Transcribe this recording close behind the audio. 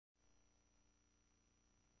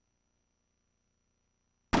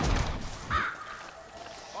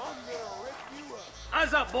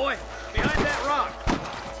Eyes up, boy. Behind that rock.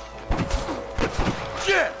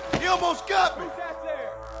 Shit! He almost got me! Who's that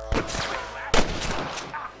there?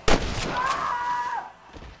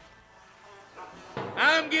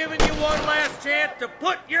 I'm giving you one last chance to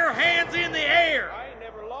put your hands in the air. I ain't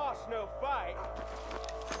never lost no fight.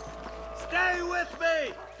 Stay with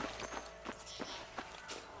me.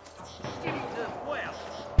 Jesus, well.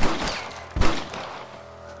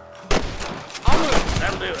 I'll move.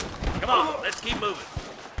 That'll do it. Come on, let's keep moving.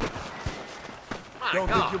 My Don't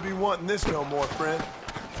God. think you'll be wanting this no more, friend.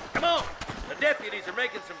 Come on. The deputies are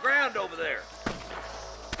making some ground over there.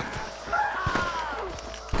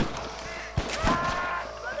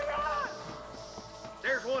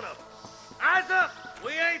 There's one of them. Eyes up!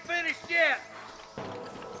 We ain't finished yet.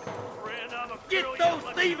 Friend, I'm a Get those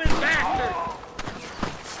thieving bastards!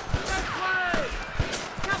 This way!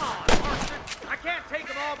 Come on, Marston. I can't take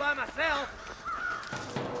them all by myself.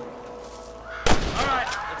 All right,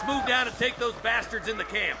 let's move down and take those bastards in the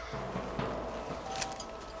camp.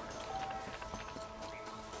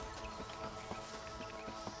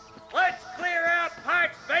 Let's clear out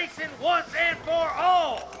Pike's Basin once and for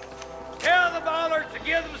all. Tell the Ballards to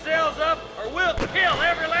give themselves up, or we'll kill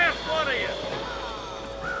every last one of you.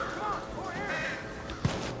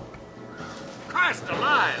 Christ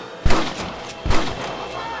alive!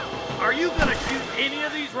 Are you gonna shoot any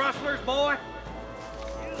of these rustlers, boy?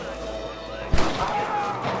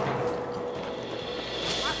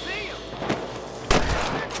 I see him.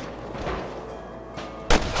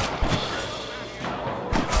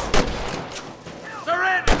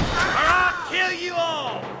 Surrender, or I'll kill you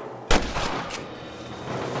all.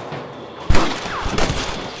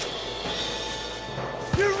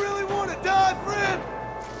 You really want to die, friend?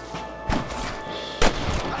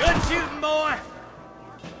 Good shooting, boy.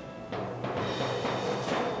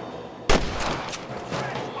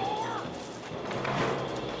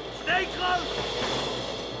 Stay close.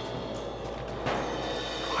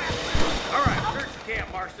 All right, search the camp,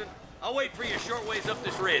 Marston. I'll wait for you a short ways up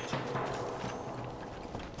this ridge.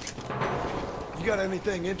 You got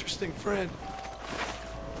anything interesting, friend?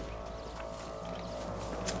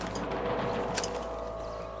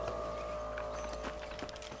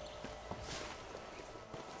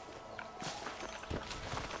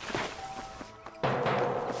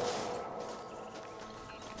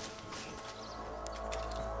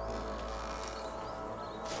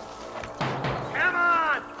 Come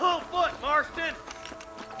on, full foot, Marston.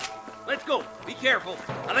 Let's go. Be careful.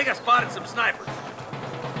 I think I spotted some snipers.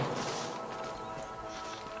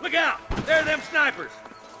 Look out! There are them snipers.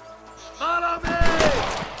 Follow me!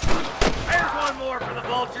 There's one more for the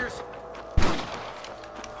vultures.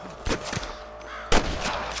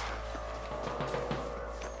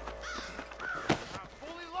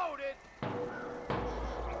 fully loaded.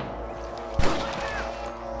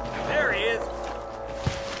 There he is.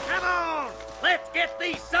 Come on! Let's get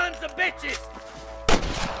these sons of bitches!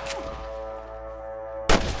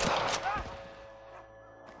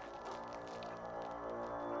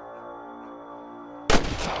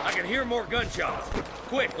 I can hear more gunshots.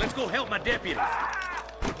 Quick, let's go help my deputies.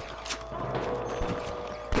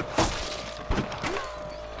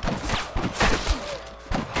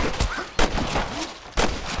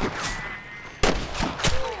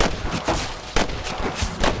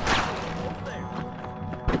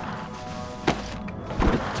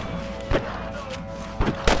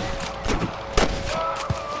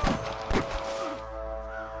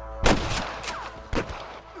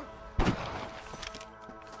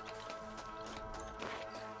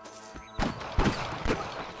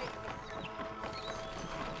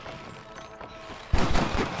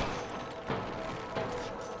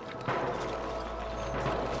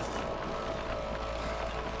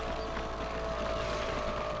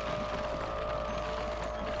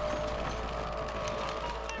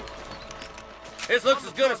 This looks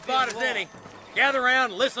as good a spot as any. Gather around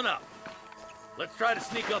and listen up. Let's try to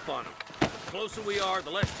sneak up on them. The closer we are,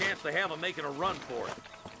 the less chance they have of making a run for it.